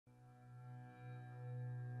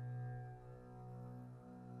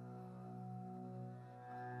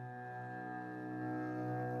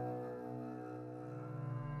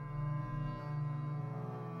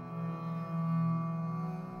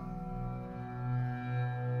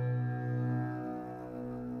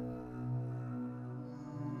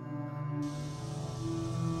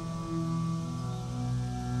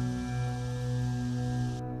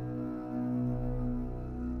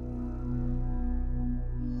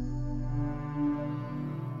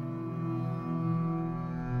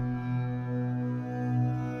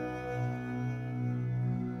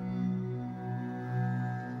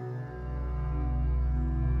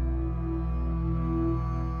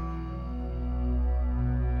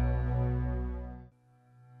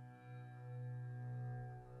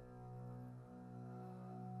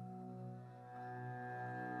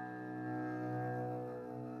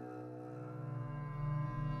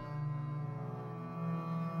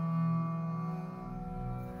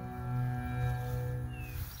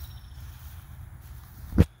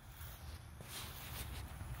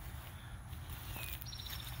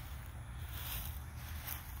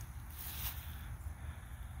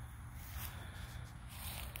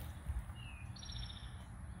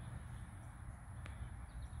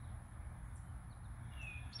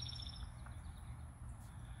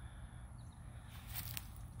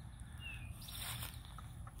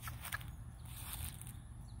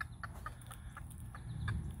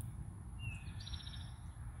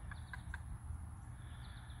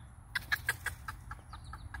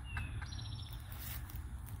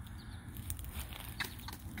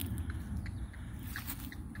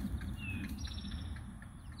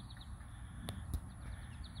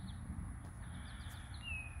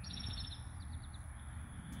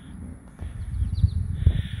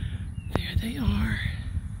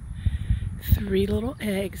3 little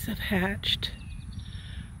eggs have hatched.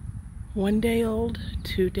 1 day old,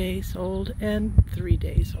 2 days old, and 3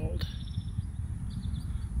 days old.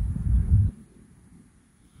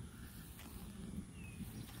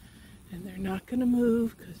 And they're not going to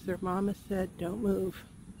move because their mama said don't move.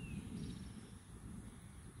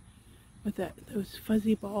 But those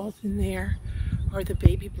fuzzy balls in there are the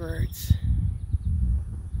baby birds.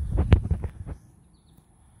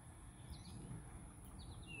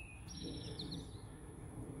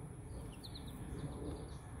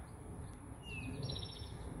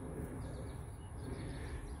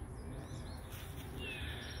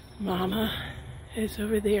 Mama is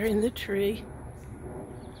over there in the tree,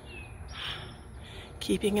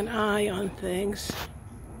 keeping an eye on things.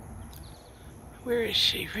 Where is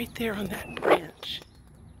she? Right there on that branch.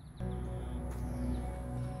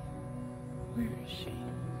 Where is she?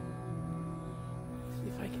 Let's see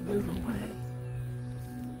if I can move away.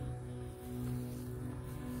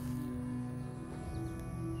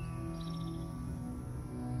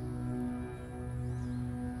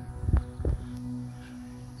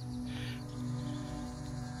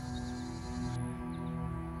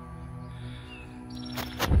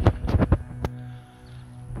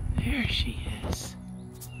 There she is.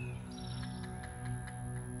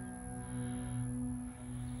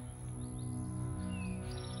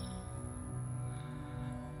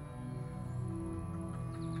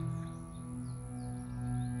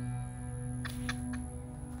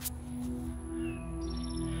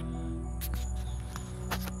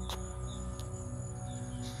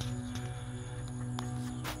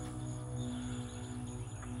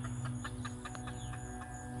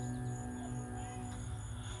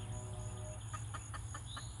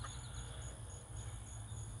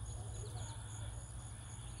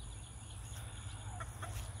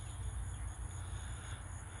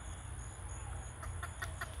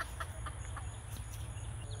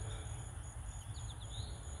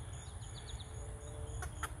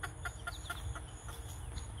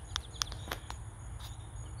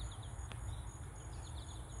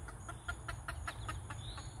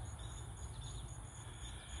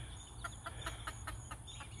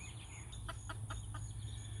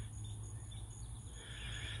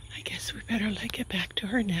 I guess we better let get back to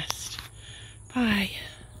her nest. Bye.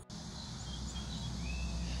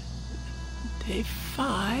 Day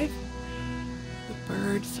 5. The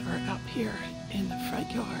birds are up here in the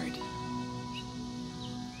front yard.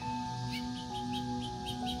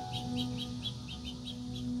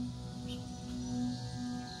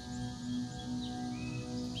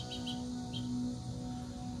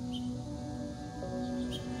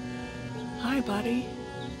 Hi, buddy.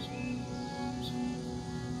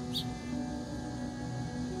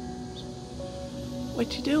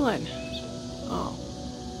 What you doing? Oh.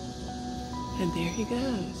 And there he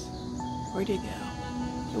goes. Where'd he go?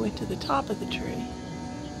 He went to the top of the tree.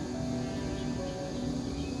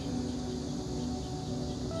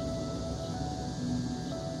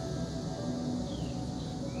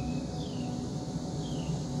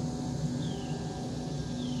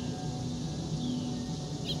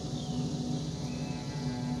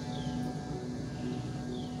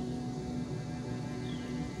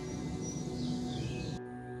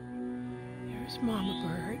 Mama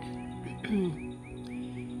bird.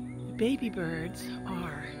 The baby birds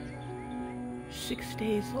are 6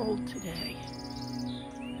 days old today.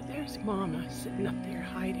 There's Mama sitting up there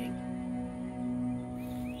hiding.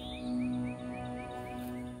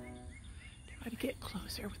 Try to get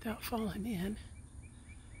closer without falling in.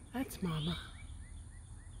 That's Mama.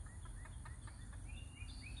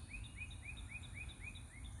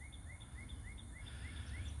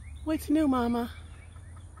 What's new, Mama?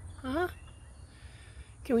 Huh?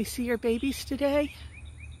 Can we see your babies today?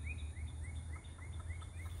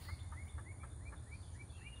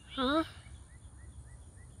 Huh?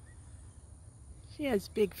 She has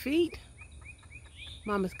big feet.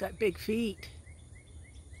 Mama's got big feet.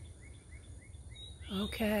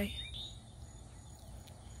 Okay.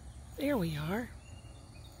 There we are.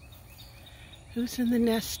 Who's in the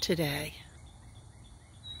nest today?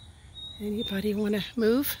 Anybody want to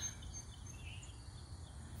move?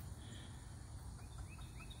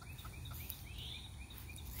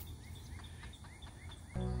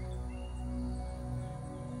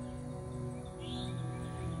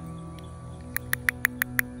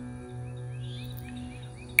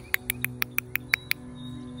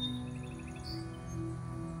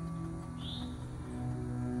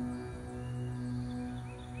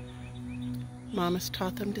 Mama's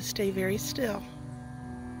taught them to stay very still.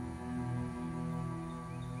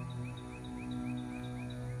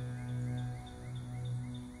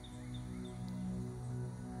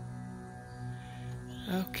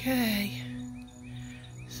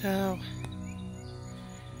 So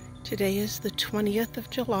today is the 20th of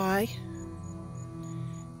July,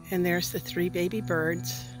 and there's the 3 baby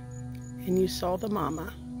birds, and you saw the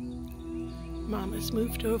mama. Mama's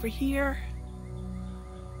moved over here.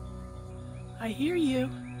 I hear you.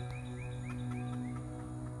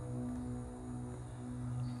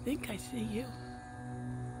 I think I see you.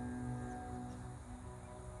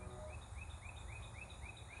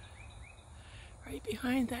 Right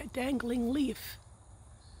behind that dangling leaf.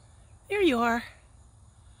 There you are.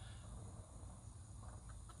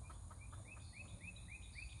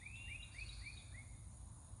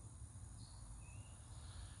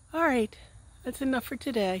 All right, that's enough for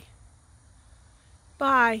today.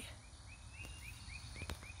 Bye.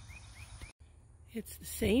 It's the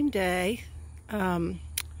same day. Oh,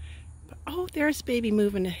 there's baby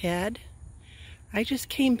moving ahead. I just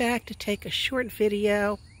came back to take a short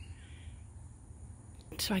video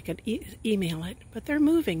so I could email it, but they're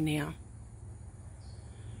moving now.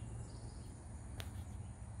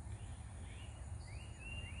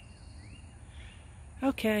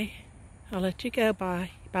 Okay, I'll let you go. Bye.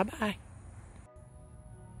 Bye-bye.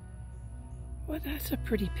 Well, that's a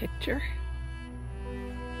pretty picture.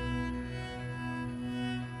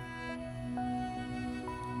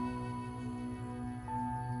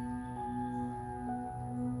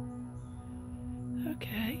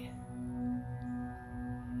 Okay.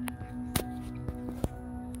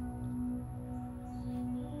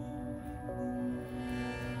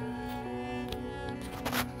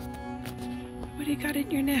 What do you got in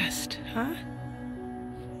your nest, huh?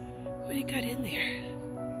 What do you got in there?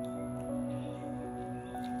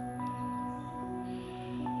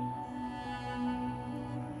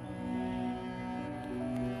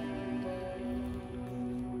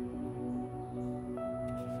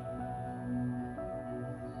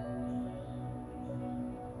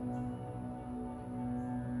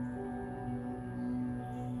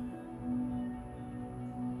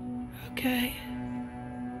 Okay.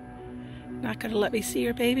 Not gonna let me see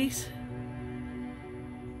your babies?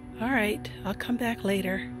 All right, I'll come back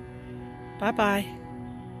later. Bye-bye.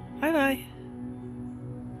 Bye-bye.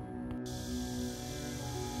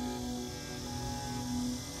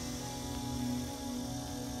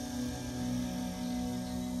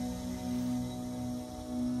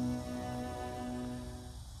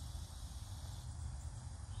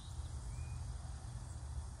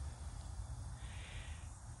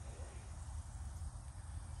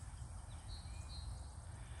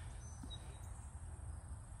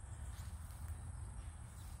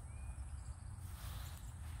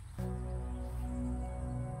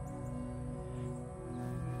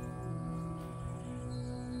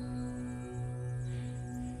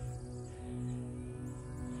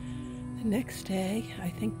 The next day, I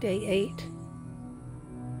think day 8.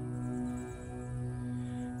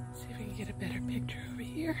 Let's see if we can get a better picture over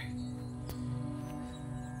here.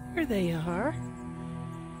 There they are.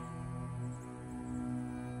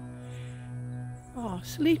 Oh,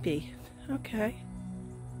 sleepy. Okay.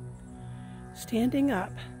 Standing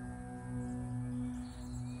up.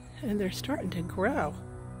 And they're starting to grow.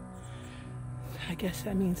 I guess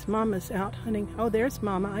that means Mama's out hunting. Oh, there's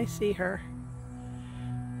Mama. I see her.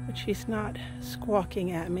 But she's not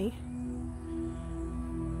squawking at me.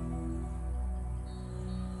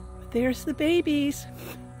 But there's the babies.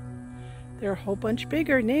 They're a whole bunch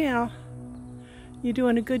bigger now. You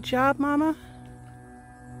doing a good job, Mama?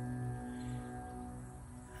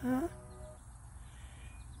 Huh?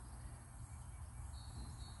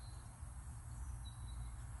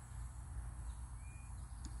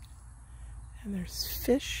 And there's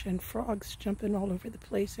fish and frogs jumping all over the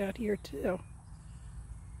place out here too.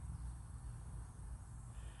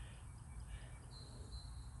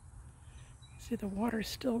 See, the water's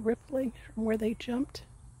still rippling from where they jumped.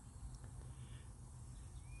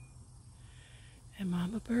 And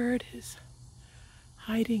Mama Bird is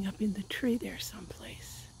hiding up in the tree there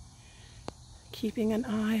someplace, keeping an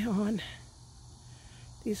eye on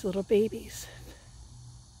these little babies.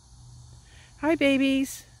 Hi,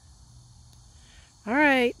 babies. All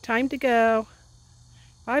right, time to go.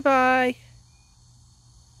 Bye-bye.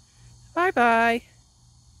 Bye-bye.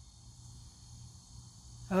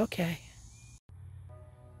 Okay.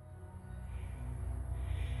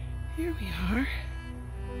 Here we are.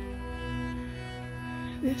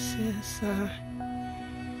 This is,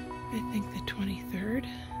 I think, the 23rd.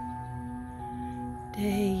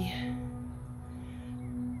 Day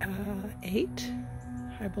 8,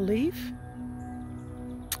 I believe.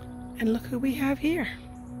 And look who we have here.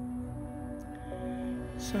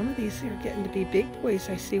 Some of these are getting to be big boys.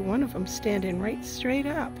 I see one of them standing right straight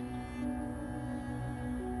up.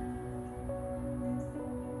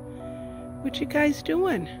 What you guys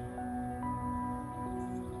doing?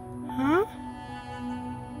 Huh?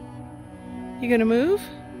 You gonna move?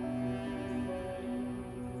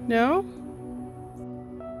 No?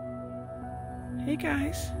 Hey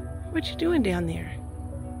guys, what you doing down there?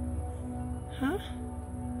 Huh?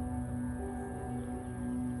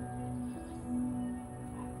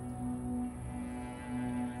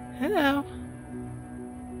 Hello.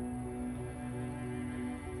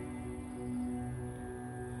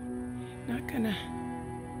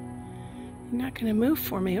 You're not gonna move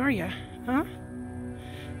for me, are you? Huh?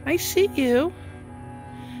 I see you.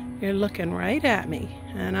 You're looking right at me,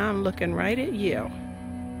 and I'm looking right at you.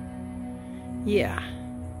 Yeah.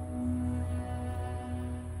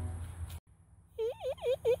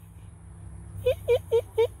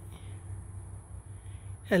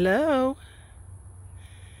 Hello.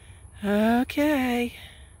 Okay.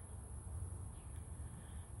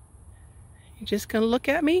 You just gonna look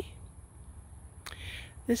at me?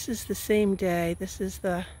 This is the same day. This is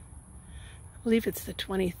I believe it's the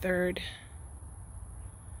 23rd.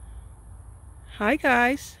 Hi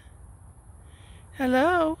guys.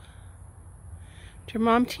 Hello. Did your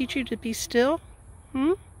mom teach you to be still?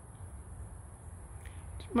 Did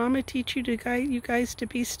Mama teach you guys to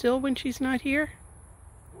be still when she's not here?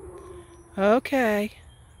 Okay.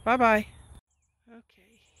 Bye-bye.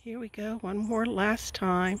 Okay, here we go. One more last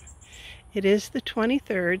time. It is the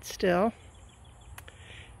 23rd still.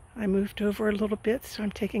 I moved over a little bit, so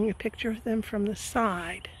I'm taking a picture of them from the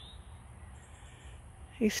side.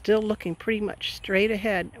 He's still looking pretty much straight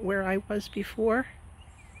ahead where I was before.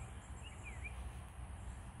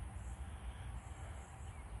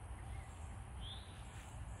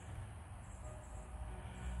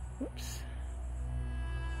 Whoops.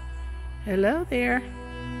 Hello there.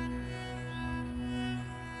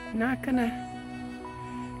 Not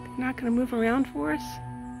gonna move around for us,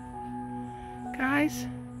 guys?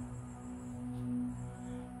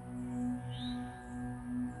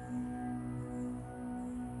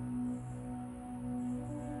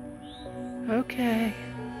 Okay.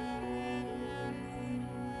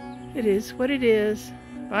 It is what it is.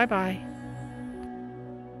 Bye-bye.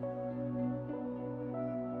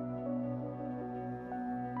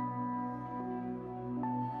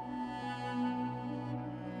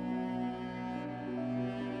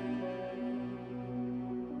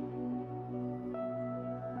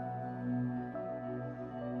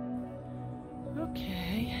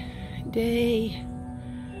 Okay, day,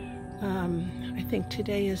 I think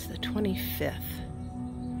today is the 25th,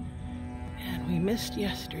 and we missed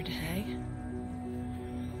yesterday.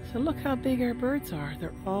 So look how big our birds are.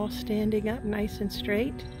 They're all standing up nice and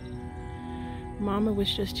straight. Mama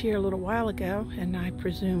was just here a little while ago, and I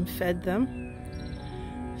presume fed them.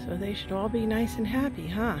 So they should all be nice and happy,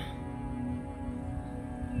 huh?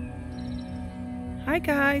 Hi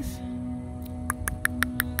guys.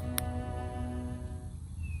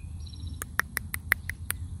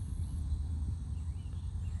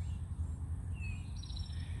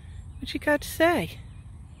 What you got to say?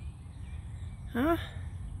 Huh?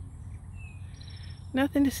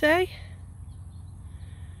 Nothing to say?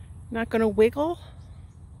 Not gonna wiggle?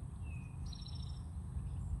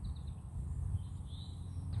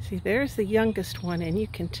 See, there's the youngest one, and you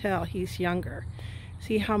can tell he's younger.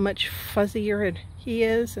 See how much fuzzier he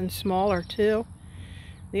is and smaller too?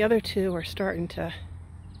 The other two are starting to,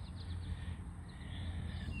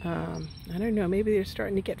 I don't know, maybe they're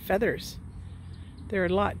starting to get feathers. They're a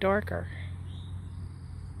lot darker.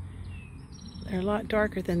 They're a lot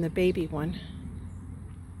darker than the baby one.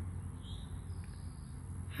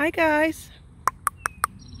 Hi guys.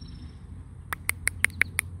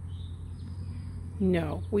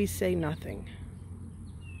 No, we say nothing.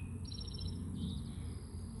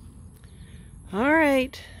 All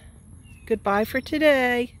right. Goodbye for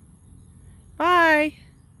today. Bye.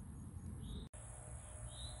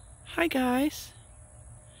 Hi guys.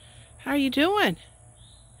 How are you doing?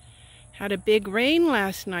 Had a big rain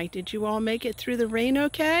last night. Did you all make it through the rain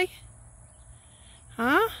okay?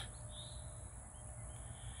 Huh?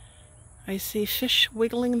 I see fish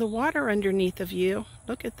wiggling the water underneath of you.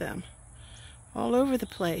 Look at them. All over the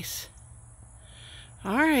place.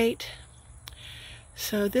 All right.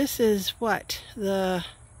 So this is what? The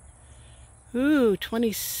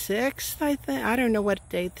 26th, I think. I don't know what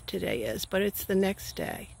day today is, but it's the next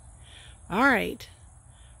day. All right.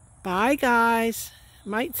 Bye, guys.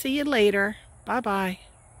 Might see you later. Bye-bye.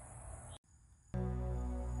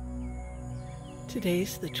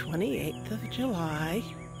 Today's the 28th of July.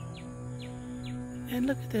 And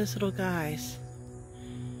look at those little guys.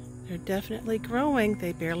 They're definitely growing.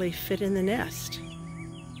 They barely fit in the nest.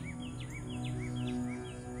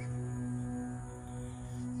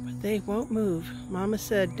 They won't move. Mama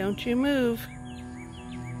said, don't you move.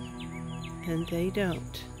 And they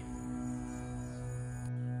don't.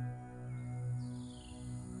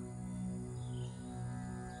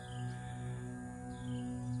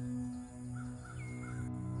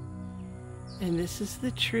 And this is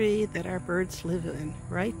the tree that our birds live in,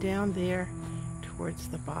 right down there towards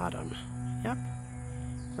the bottom. Yep,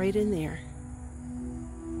 right in there.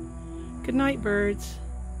 Good night, birds.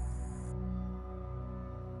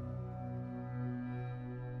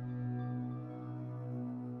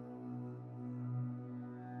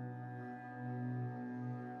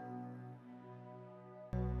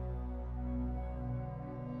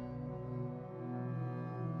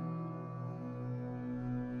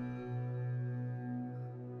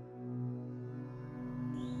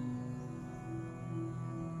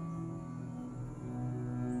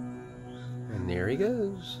 And there he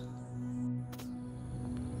goes.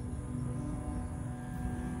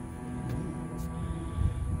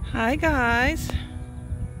 Hi, guys.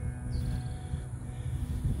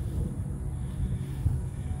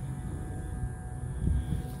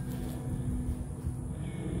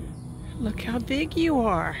 Look how big you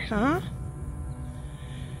are, huh?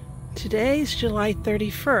 Today's July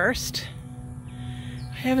 31st.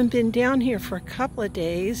 I haven't been down here for a couple of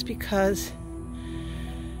days because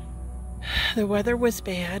the weather was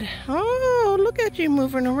bad. Oh, look at you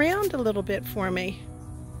moving around a little bit for me.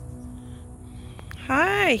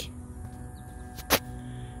 Hi.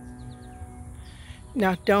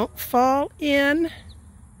 Now don't fall in.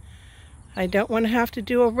 I don't want to have to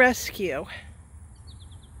do a rescue.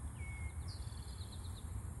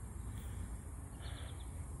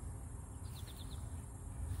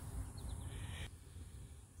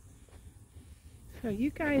 So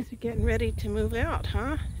you guys are getting ready to move out,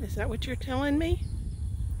 huh? Is that what you're telling me?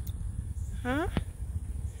 Huh?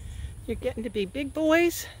 You're getting to be big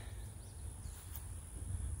boys?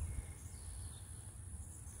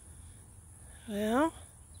 Well,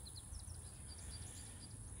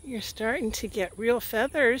 you're starting to get real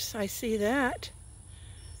feathers. I see that.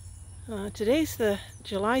 Today's the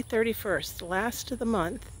July 31st, the last of the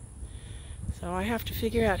month. So I have to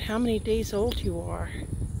figure out how many days old you are.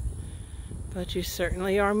 But you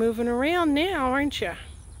certainly are moving around now, aren't you?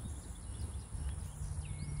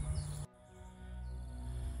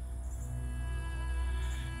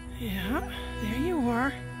 Yeah, there you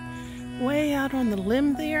are. Way out on the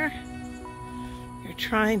limb there. You're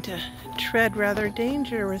trying to tread rather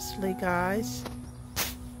dangerously, guys.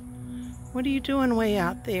 What are you doing way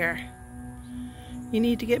out there? You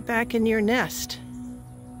need to get back in your nest.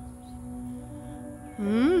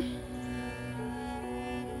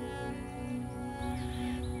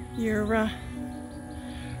 You're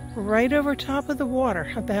right over top of the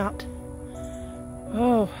water, about,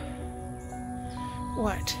 oh,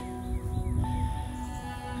 what,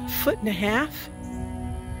 1.5 feet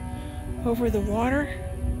over the water?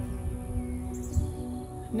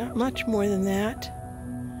 Not much more than that.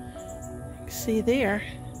 You can see there.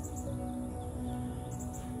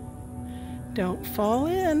 Don't fall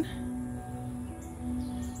in.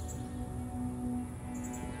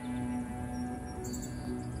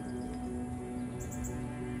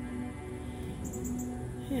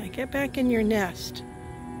 Yeah, get back in your nest.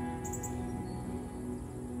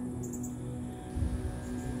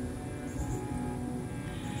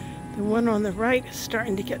 The one on the right is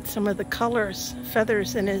starting to get some of the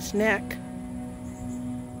feathers in his neck.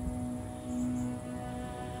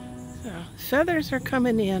 So, feathers are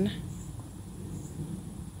coming in.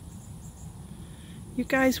 You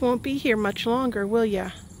guys won't be here much longer, will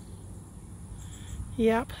ya?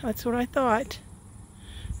 Yep, that's what I thought.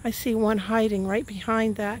 I see one hiding right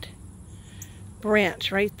behind that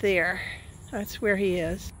branch right there. That's where he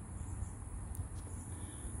is.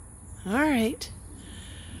 All right.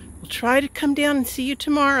 We'll try to come down and see you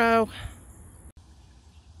tomorrow.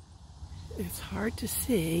 It's hard to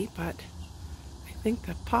see, but I think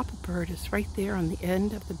the papa bird is right there on the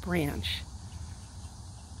end of the branch.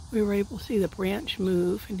 We were able to see the branch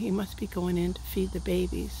move, and he must be going in to feed the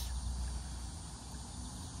babies.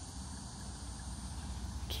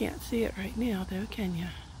 Can't see it right now though, can you?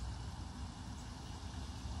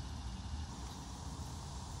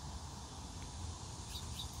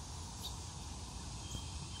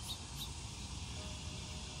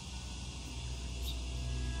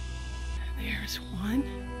 There's one.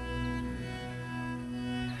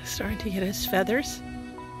 Starting to get his feathers.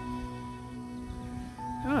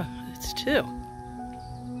 Oh, it's two.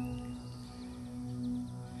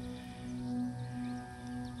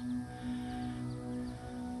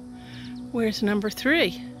 Where's number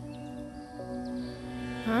 3?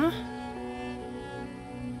 Huh?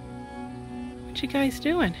 What you guys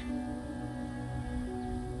doing?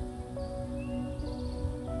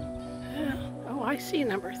 Oh, I see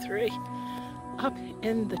number 3 up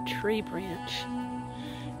in the tree branch.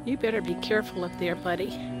 You better be careful up there, buddy.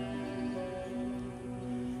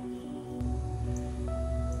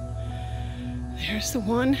 There's the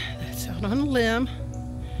one that's out on a limb,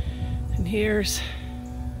 and here's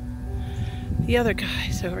the other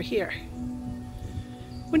guys over here.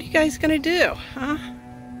 What are you guys gonna do, huh?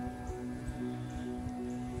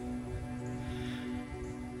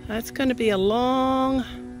 That's gonna be a long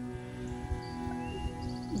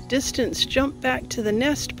distance jump back to the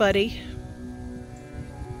nest, buddy.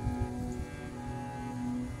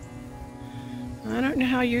 I don't know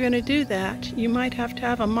how you're gonna do that. You might have to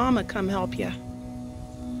have a mama come help you.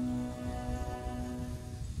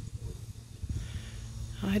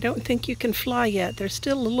 I don't think you can fly yet. They're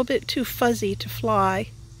still a little bit too fuzzy to fly,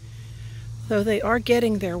 though they are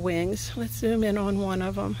getting their wings. Let's zoom in on one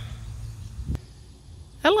of them.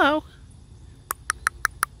 Hello.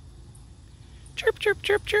 Chirp, chirp,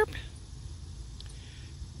 chirp, chirp.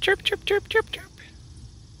 Chirp, chirp, chirp, chirp, chirp.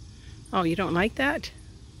 Oh, you don't like that?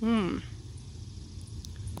 Well,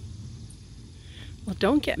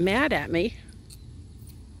 don't get mad at me.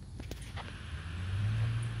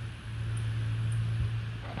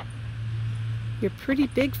 You're pretty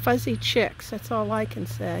big fuzzy chicks, that's all I can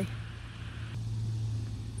say.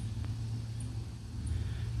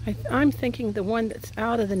 I'm thinking the one that's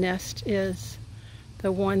out of the nest is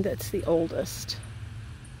the one that's the oldest.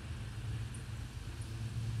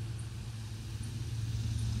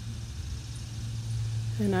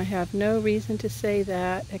 And I have no reason to say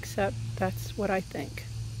that, except that's what I think.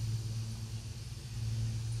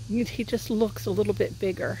 He just looks a little bit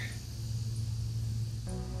bigger.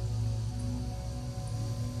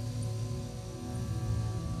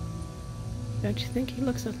 Don't you think he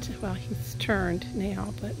looks, well, he's turned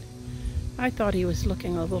now, but I thought he was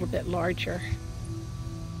looking a little bit larger.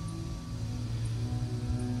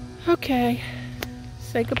 Okay,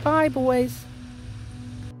 say goodbye, boys.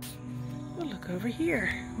 Well, look over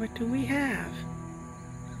here. What do we have?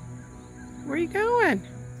 Where are you going?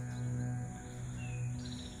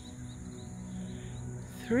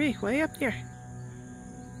 3, way up there.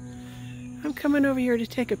 I'm coming over here to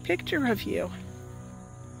take a picture of you.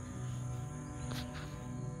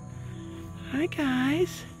 Hi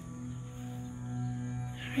guys,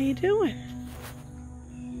 how you doing?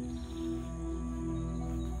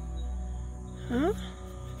 Huh?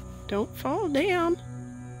 Don't fall down.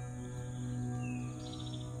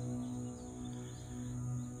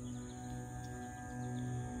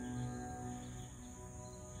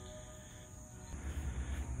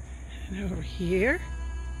 And over here.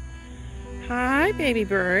 Hi, baby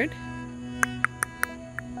bird.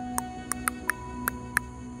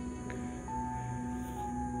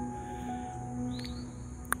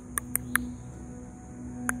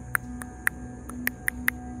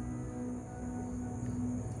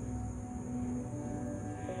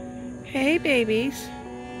 Hey babies.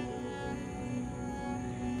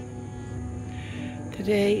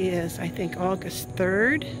 Today is, I think, August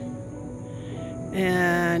 3rd,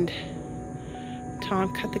 and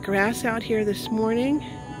Tom cut the grass out here this morning,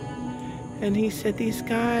 and he said these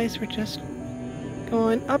guys were just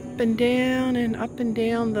going up and down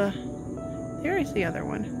the, there's the other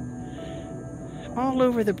one, all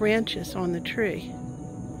over the branches on the tree,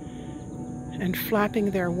 and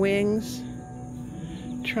flapping their wings,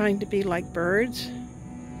 trying to be like birds.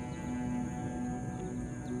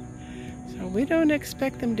 So we don't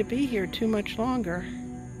expect them to be here too much longer.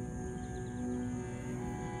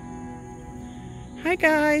 Hi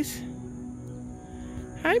guys.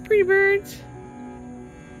 Hi pretty birds.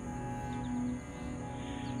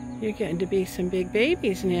 You're getting to be some big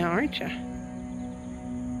babies now, aren't you?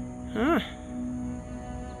 Huh?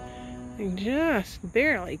 I can just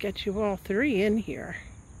barely get you all 3 in here.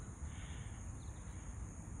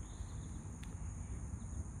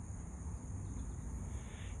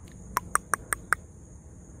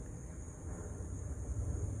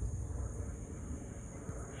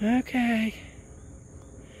 Okay,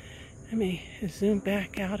 let me zoom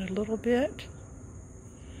back out a little bit,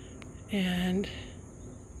 and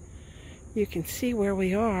you can see where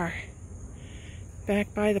we are,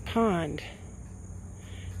 back by the pond.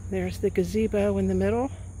 There's the gazebo in the middle.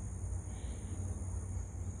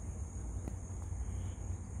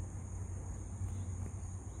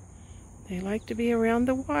 They like to be around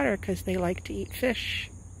the water because they like to eat fish.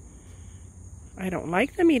 I don't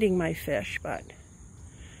like them eating my fish, but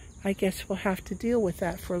I guess we'll have to deal with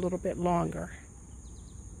that for a little bit longer.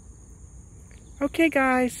 Okay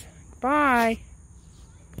guys, bye.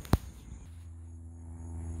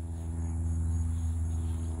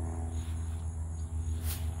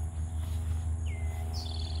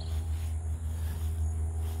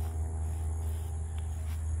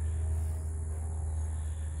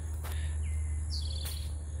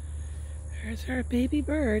 There's our baby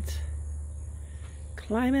birds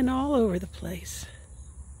climbing all over the place.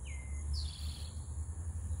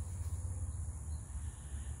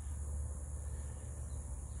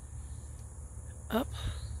 Up.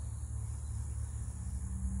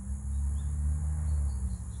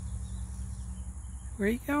 Where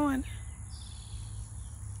are you going? See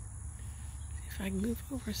if I can move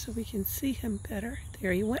over so we can see him better.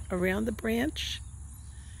 There he went around the branch.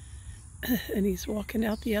 And he's walking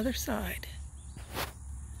out the other side.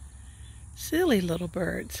 Silly little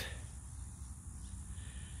birds.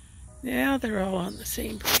 Now they're all on the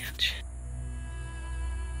same branch.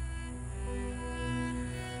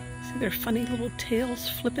 See their funny little tails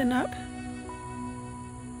flipping up?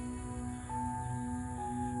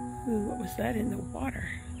 Ooh, what was that in the water?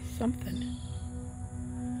 Something.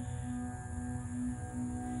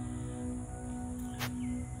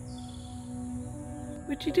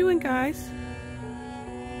 What you doing, guys?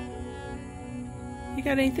 You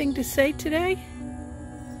got anything to say today?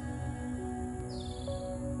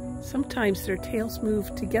 Sometimes their tails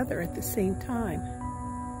move together at the same time.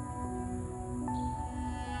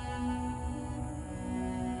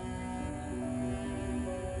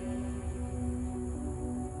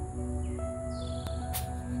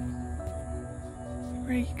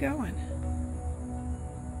 Where are you going?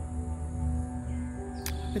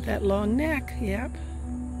 With that long neck, yep.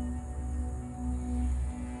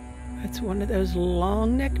 That's one of those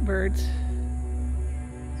long-necked birds.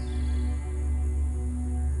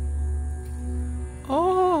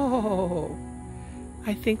 Oh,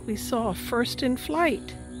 I think we saw a first in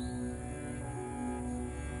flight.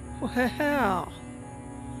 Well, how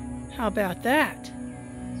about that?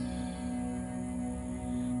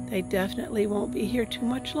 They definitely won't be here too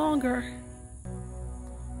much longer.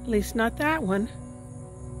 At least not that one.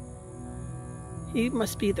 He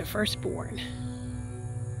must be the firstborn,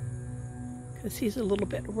 because he's a little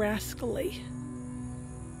bit rascally.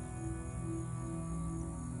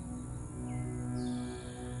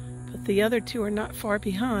 But the other two are not far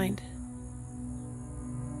behind.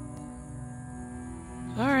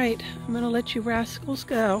 All right, I'm gonna let you rascals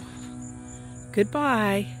go.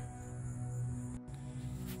 Goodbye.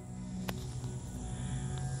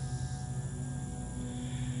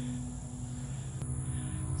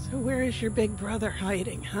 So where is your big brother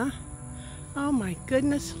hiding, huh? Oh my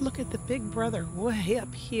goodness, look at the big brother way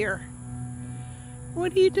up here.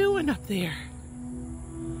 What are you doing up there?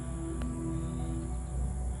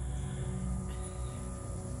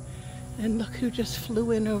 And look who just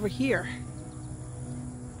flew in over here.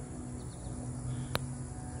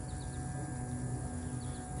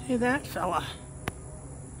 Hey, that fella.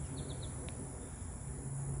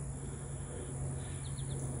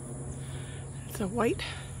 It's a white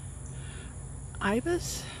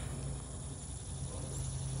ibis.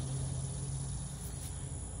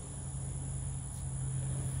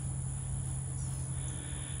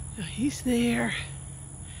 Now he's there,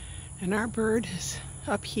 and our bird is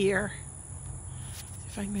up here.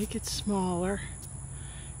 If I make it smaller,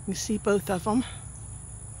 you can see both of them.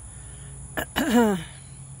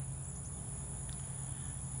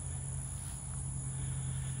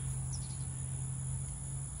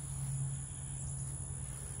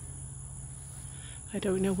 I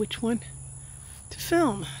don't know which one to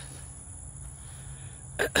film.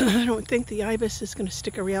 I don't think the ibis is going to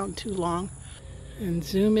stick around too long. And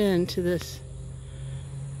zoom in to this.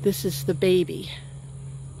 This is the baby.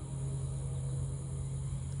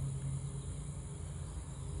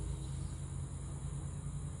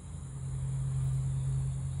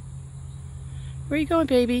 Where are you going,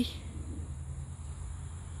 baby?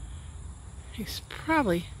 He's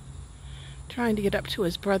probably trying to get up to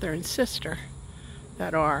his brother and sister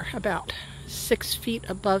that are about 6 feet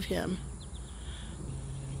above him.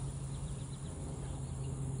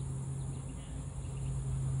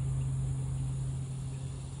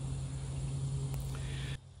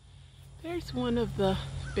 There's one of the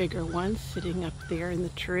bigger ones sitting up there in the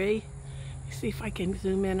tree. See if I can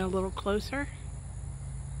zoom in a little closer.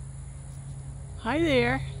 Hi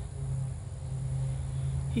there.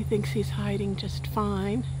 He thinks he's hiding just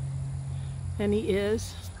fine, and he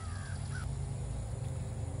is.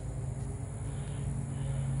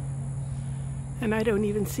 And I don't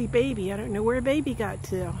even see baby. I don't know where baby got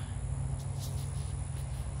to.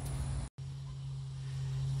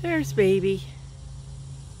 There's baby.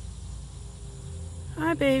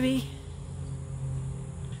 Hi, baby.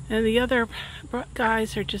 And the other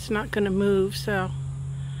guys are just not going to move, so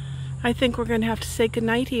I think we're going to have to say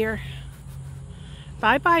goodnight here.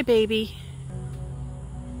 Bye-bye, baby.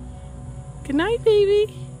 Good night,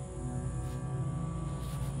 baby.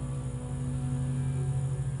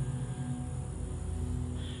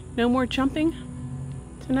 No more jumping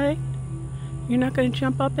tonight? You're not going to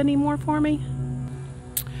jump up anymore for me?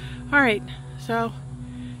 All right, so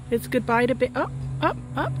it's goodbye to up, up,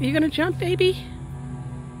 up. You going to jump, baby?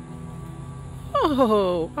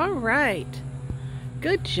 Oh, all right.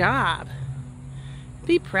 Good job.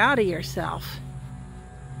 Be proud of yourself.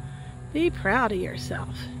 Be proud of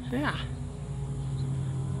yourself. Yeah.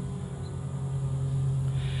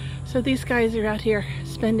 So these guys are out here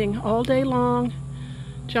spending all day long,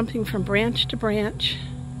 jumping from branch to branch.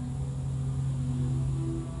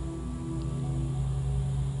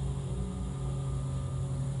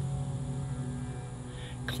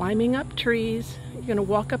 Climbing up trees. You're gonna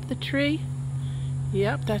walk up the tree?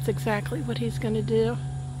 Yep, that's exactly what he's gonna do.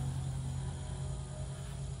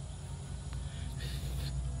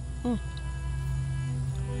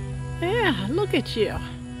 Yeah, look at you.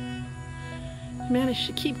 Managed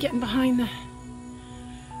to keep getting behind the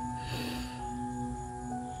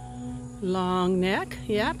long neck.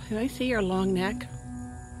 Yep, I see your long neck.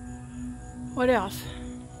 What else?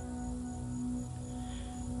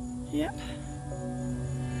 Yep.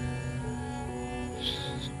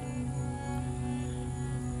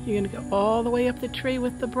 You're gonna go all the way up the tree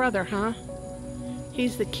with the brother, huh?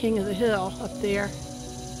 He's the king of the hill up there.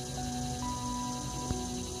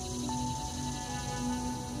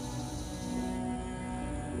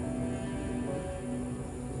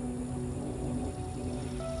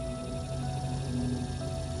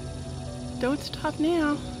 Don't stop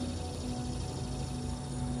now.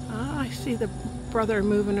 Ah, I see the brother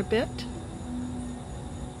moving a bit.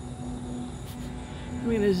 I'm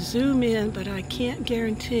going to zoom in, but I can't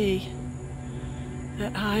guarantee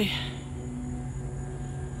that I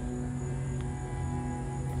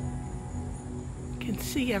can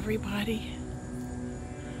see everybody.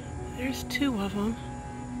 There's two of them.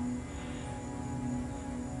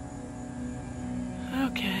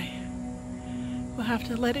 Okay. We'll have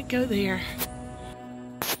to let it go there.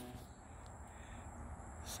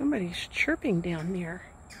 Somebody's chirping down there.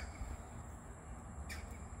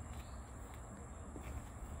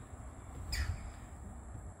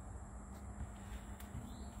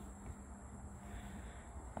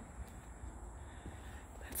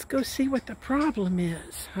 Let's go see what the problem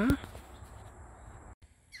is, huh?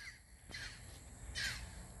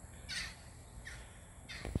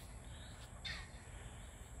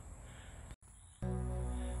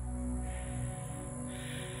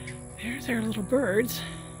 There's our little birds.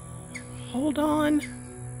 Hold on.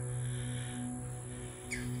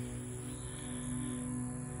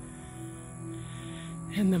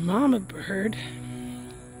 And the mama bird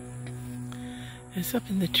is up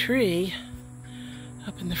in the tree,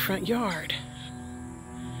 up in the front yard,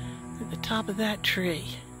 at the top of that tree.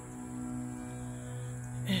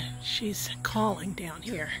 And she's calling down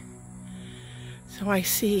here. So I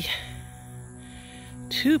see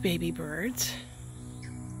two baby birds.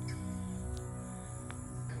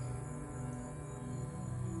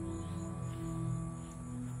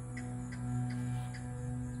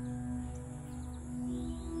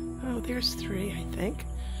 Oh, there's three, I think.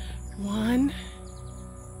 One.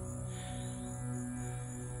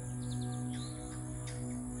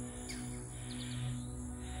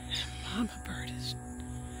 Mama bird is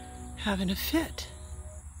having a fit.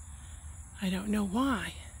 I don't know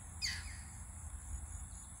why.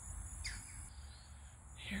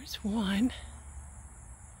 Here's one.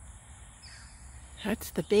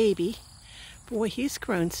 That's the baby. Boy, he's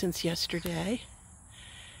grown since yesterday.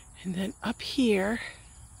 And then up here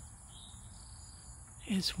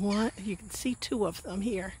is one. You can see two of them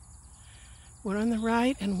here. One on the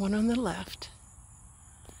right and one on the left.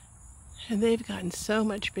 And they've gotten so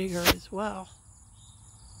much bigger as well.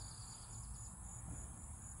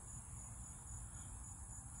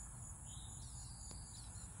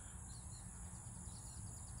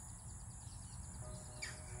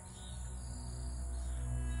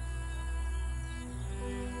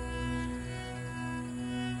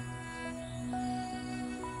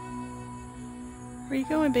 Where you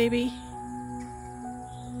going, baby?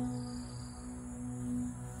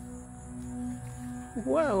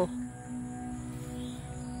 Whoa.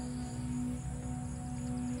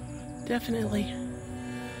 Definitely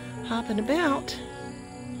hopping about.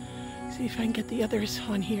 See if I can get the others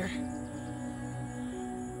on here.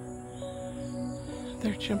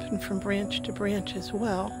 They're jumping from branch to branch as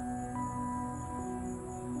well.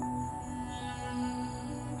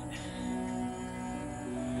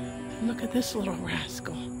 And look at this little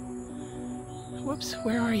rascal. Whoops,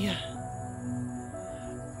 where are you?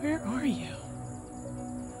 Where are you?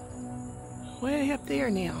 Way up there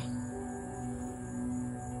now.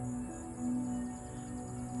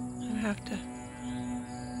 I have to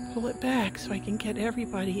pull it back so I can get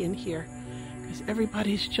everybody in here, because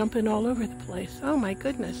everybody's jumping all over the place. Oh my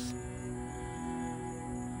goodness.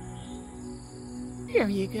 There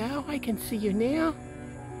you go. I can see you now.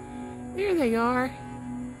 There they are.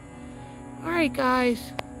 All right,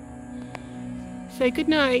 guys. Say good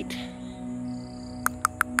night.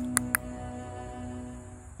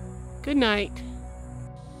 Good night.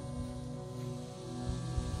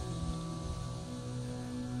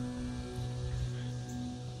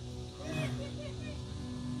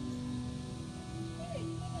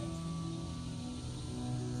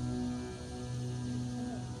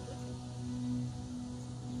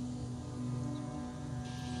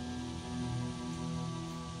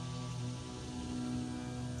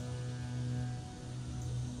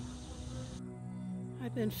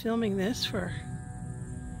 I've been filming this for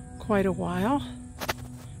quite a while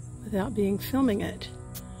without filming it.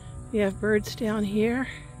 We have birds down here.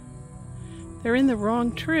 They're in the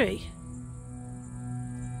wrong tree.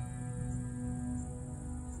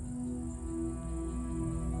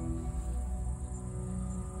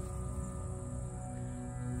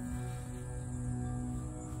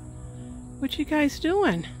 What you guys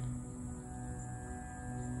doing?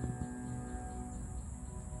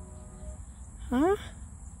 Huh?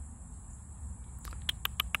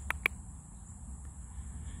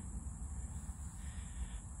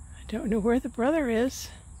 I don't know where the brother is.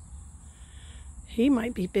 He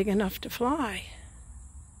might be big enough to fly.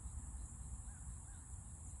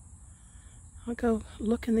 I'll go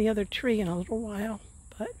look in the other tree in a little while,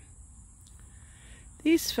 but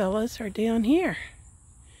these fellas are down here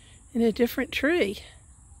in a different tree.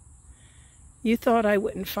 You thought I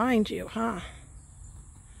wouldn't find you, huh?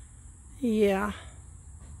 Yeah.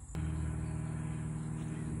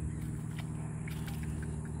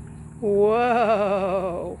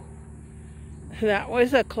 Whoa. That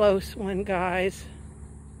was a close one, guys.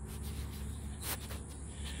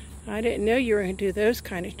 I didn't know you were going to do those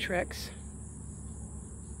kind of tricks.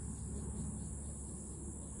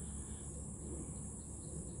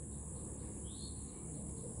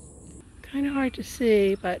 Kind of hard to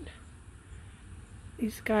see, but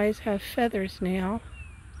these guys have feathers now.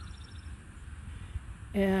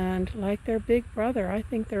 And like their big brother, I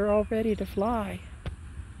think they're all ready to fly.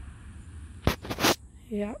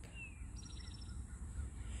 Yep.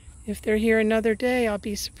 If they're here another day, I'll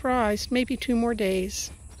be surprised. Maybe 2 more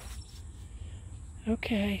days.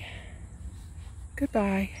 Okay.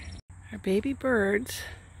 Goodbye. Our baby birds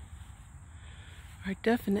are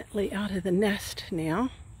definitely out of the nest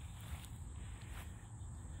now.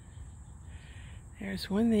 There's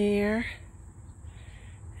one there.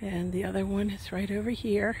 And the other one is right over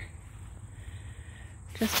here.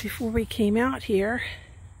 Just before we came out here,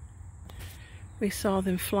 we saw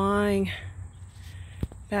them flying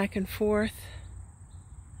back and forth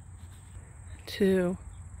to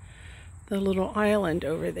the little island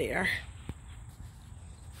over there.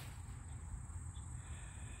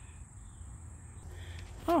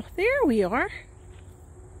 Oh, there we are.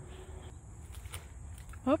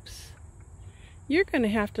 Oops. You're going to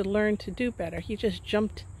have to learn to do better. He just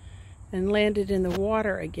jumped and landed in the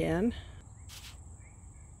water again.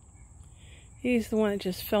 He's the one that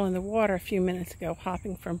just fell in the water a few minutes ago,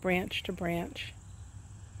 hopping from branch to branch.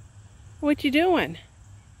 What you doing?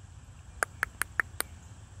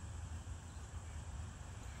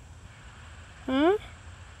 Huh?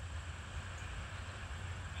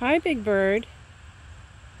 Hi, big bird.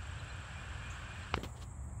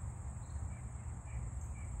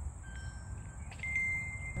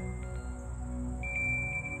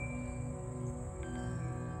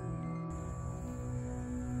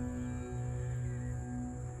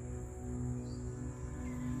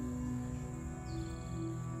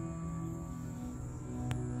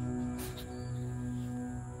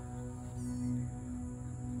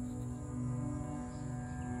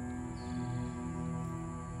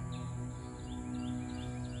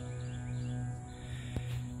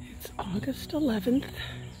 It's August 11th,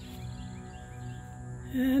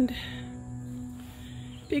 and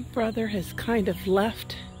Big Brother has kind of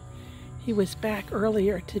left. He was back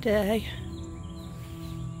earlier today.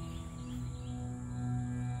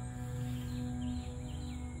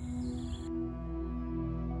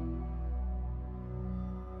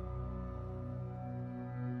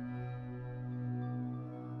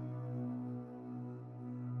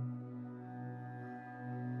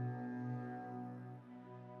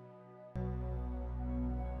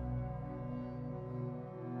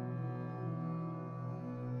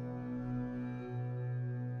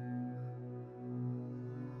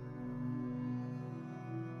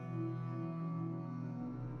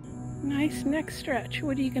 Nice neck stretch.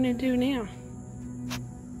 What are you going to do now?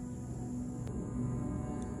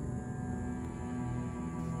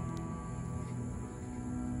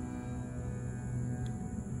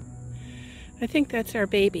 I think that's our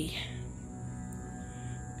baby,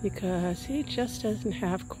 because he just doesn't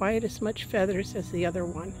have quite as much feathers as the other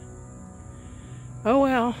one. Oh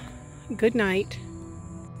well, good night.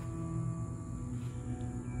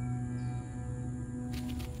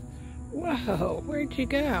 Whoa, where'd you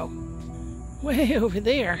go? Way over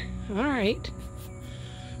there. All right.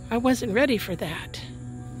 I wasn't ready for that.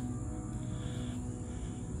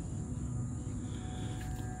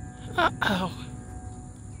 Uh-oh.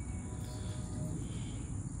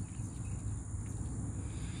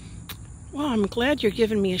 Well, I'm glad you're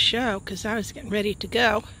giving me a show, because I was getting ready to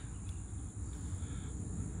go.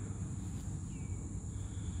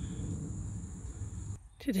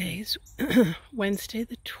 Today's Wednesday,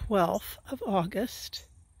 the 12th of August.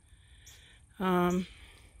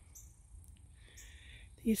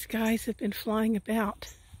 These guys have been flying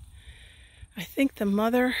about. I think the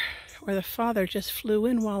mother or the father just flew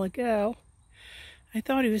in a while ago. I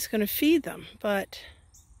thought he was going to feed them, but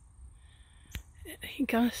he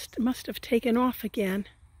must have taken off again.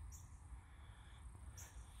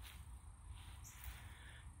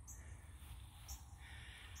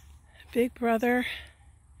 Big brother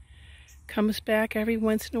comes back every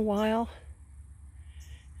once in a while,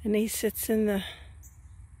 and he sits in the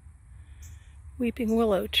weeping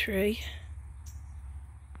willow tree.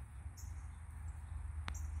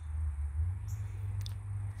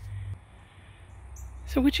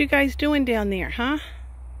 So what you guys doing down there, huh?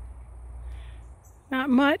 Not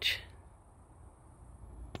much?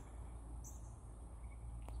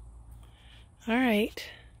 All right.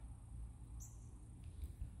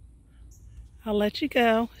 I'll let you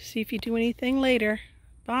go. See if you do anything later.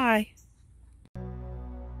 Bye.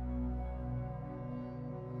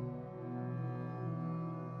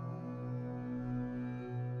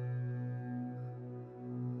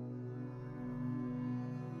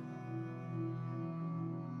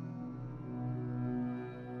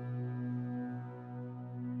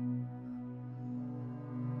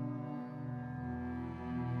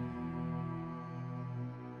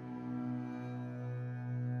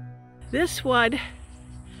 This one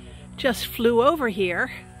just flew over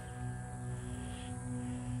here.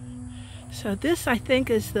 So this, I think,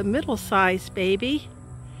 is the middle-sized baby,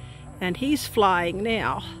 and he's flying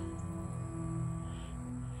now.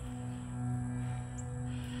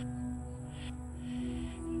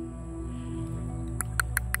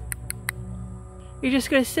 You're just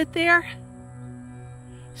going to sit there?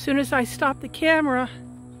 As soon as I stop the camera,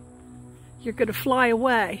 you're going to fly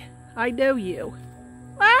away. I know you.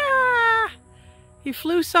 Ah! He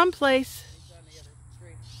flew someplace.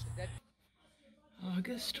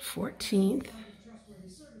 August 14th.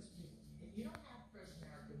 We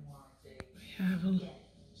have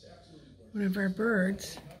one of our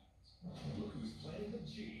birds.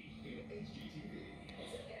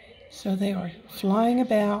 So they are flying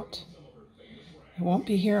about. They won't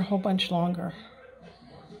be here a whole bunch longer.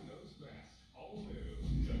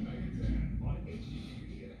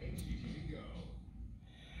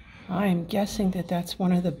 I am guessing that that's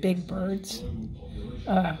one of the big birds,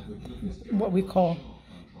 what we call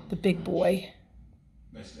the big boy.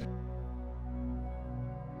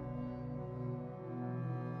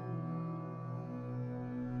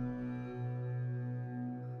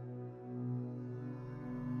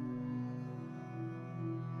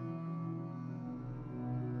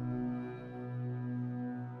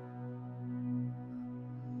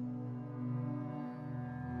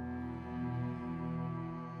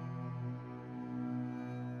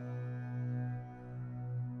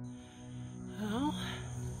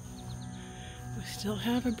 We still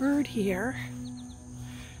have a bird here.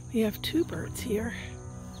 We have two birds here.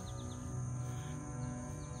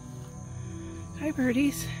 Hi,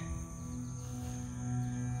 birdies.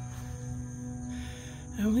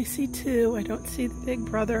 I only see two. I don't see the big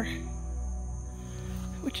brother.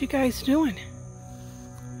 What you guys doing?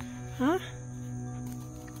 Huh?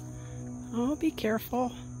 Oh, be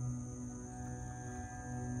careful.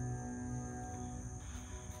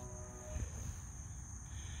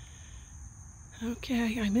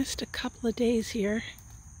 Okay, I missed a couple of days here,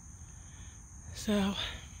 so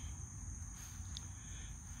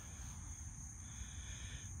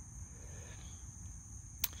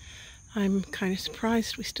I'm kind of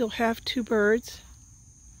surprised we still have two birds.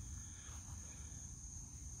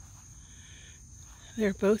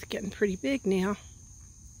 They're both getting pretty big now.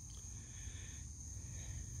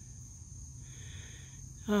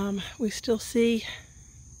 We still see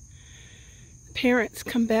parents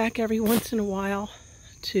come back every once in a while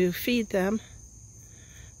to feed them,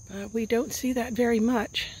 but we don't see that very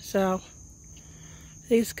much. So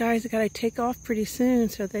these guys have got to take off pretty soon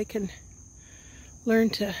so they can learn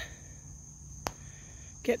to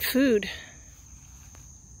get food.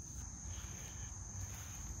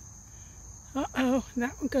 Uh-oh,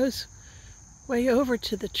 that one goes way over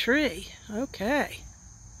to the tree. Okay.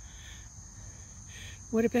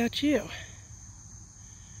 What about you?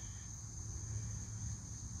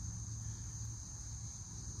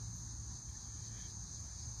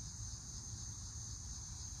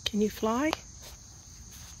 Can you fly?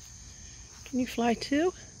 Can you fly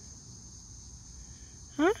too?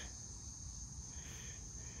 Huh?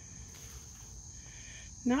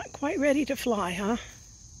 Not quite ready to fly, huh?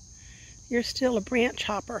 You're still a branch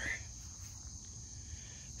hopper.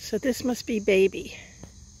 So this must be baby.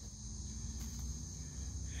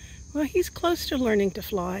 Well, he's close to learning to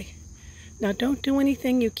fly. Now don't do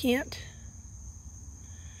anything you can't.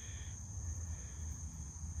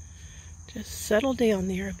 Just settle down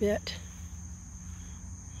there a bit.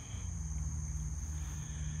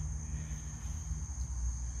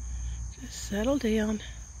 Just settle down.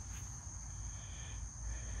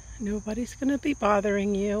 Nobody's going to be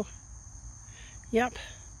bothering you. Yep.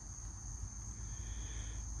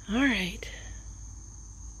 All right.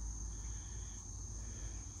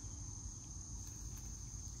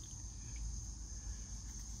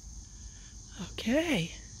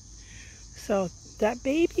 Okay. So that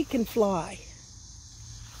baby can fly.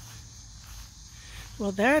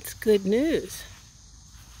 Well, that's good news.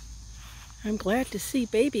 I'm glad to see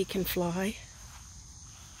baby can fly.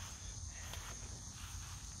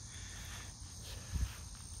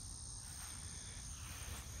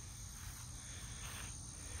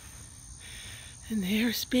 And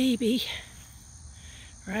there's baby,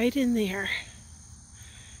 right in there,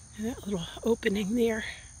 in that little opening there.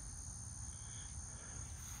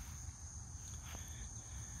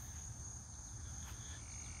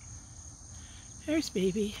 There's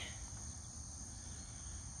baby.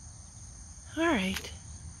 All right.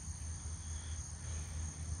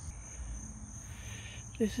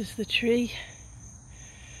 This is the tree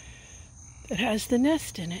that has the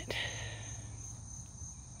nest in it.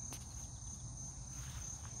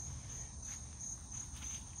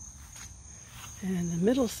 And the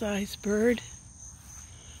middle-sized bird,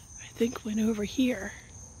 I think, went over here.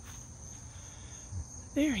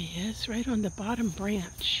 There he is, right on the bottom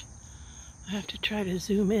branch. I have to try to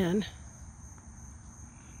zoom in.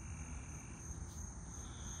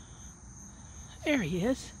 There he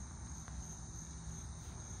is.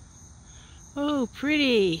 Oh,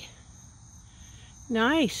 pretty.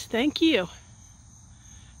 Nice, thank you.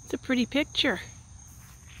 It's a pretty picture.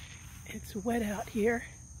 It's wet out here.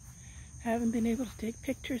 I haven't been able to take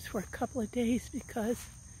pictures for a couple of days because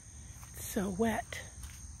it's so wet.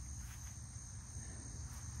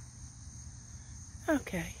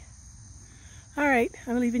 Okay. All right,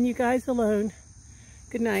 I'm leaving you guys alone.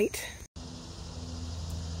 Good night.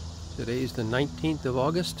 Today's the 19th of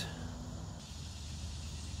August.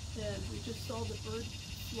 And we just saw the bird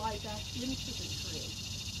fly back into the tree.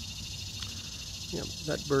 Yep,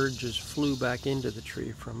 that bird just flew back into the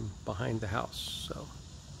tree from behind the house, so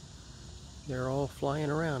they're all flying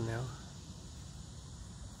around now.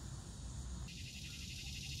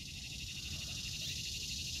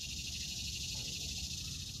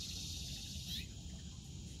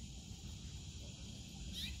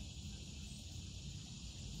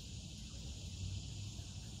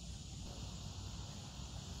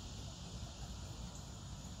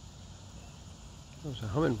 There was a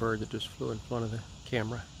hummingbird that just flew in front of the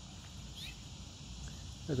camera.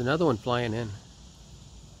 There's another one flying in.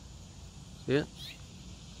 See it?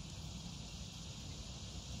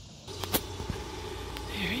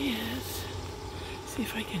 There he is. See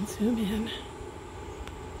if I can zoom in.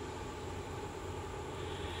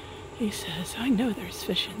 He says, I know there's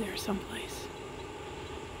fish in there someplace.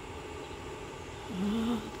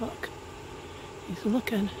 Oh, look. He's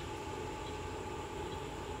looking.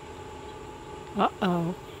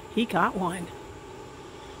 Uh-oh. He got one.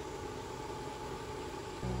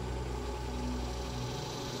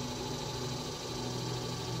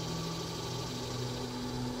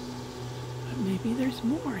 But maybe there's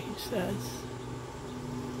more, he says.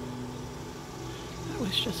 That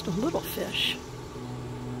was just a little fish.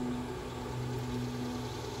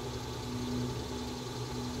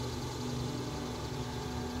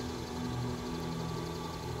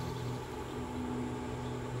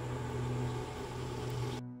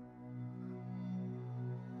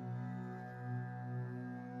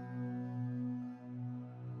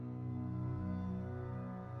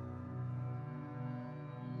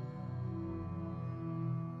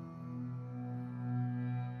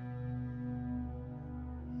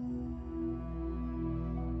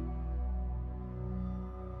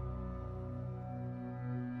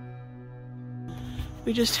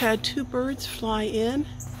 We just had 2 birds fly in,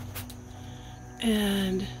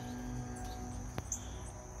 and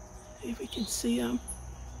if we can see them.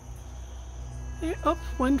 There, oh,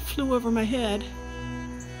 one flew over my head.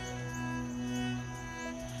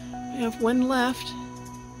 We have one left,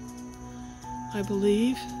 I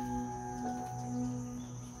believe.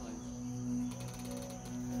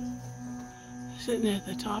 Sitting at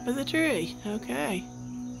the top of the tree. Okay.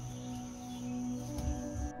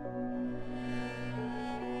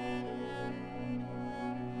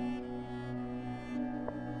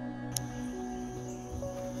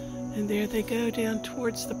 And there they go down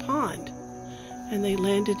towards the pond. And they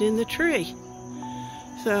landed in the tree.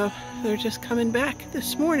 So they're just coming back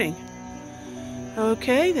this morning.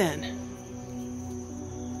 Okay then.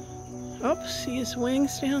 Oh, see his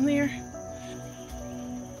wings down there?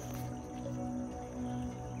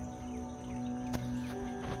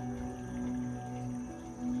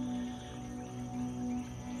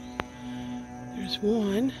 There's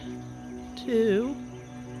 1, 2.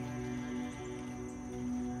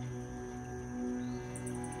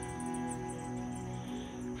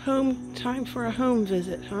 Time for a home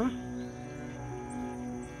visit, huh?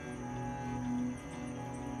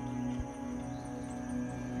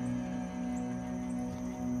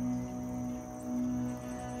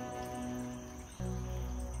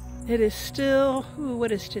 It is still, ooh,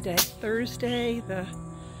 what is today? Thursday, the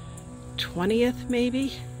 20th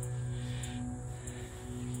maybe?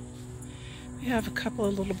 We have a couple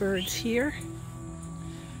of little birds here.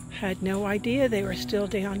 Had no idea they were still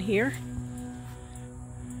down here,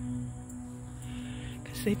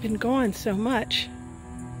 because they've been gone so much.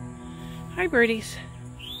 Hi, birdies.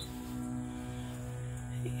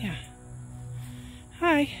 Yeah.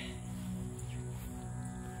 Hi.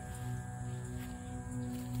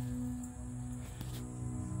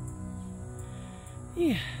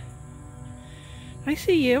 Yeah. I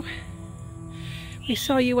see you. We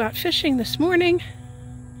saw you out fishing this morning.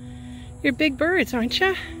 You're big birds, aren't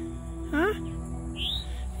you? Huh?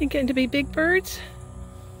 You getting to be big birds?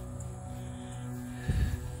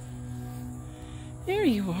 There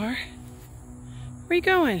you are. Where you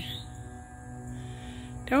going?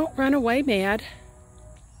 Don't run away mad.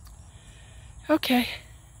 Okay.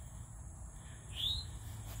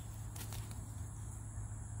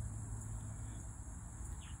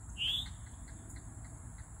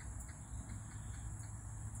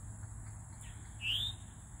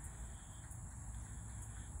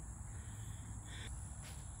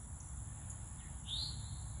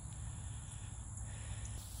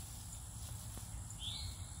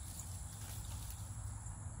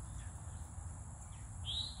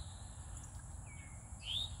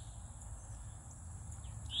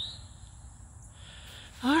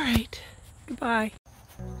 All right. Goodbye.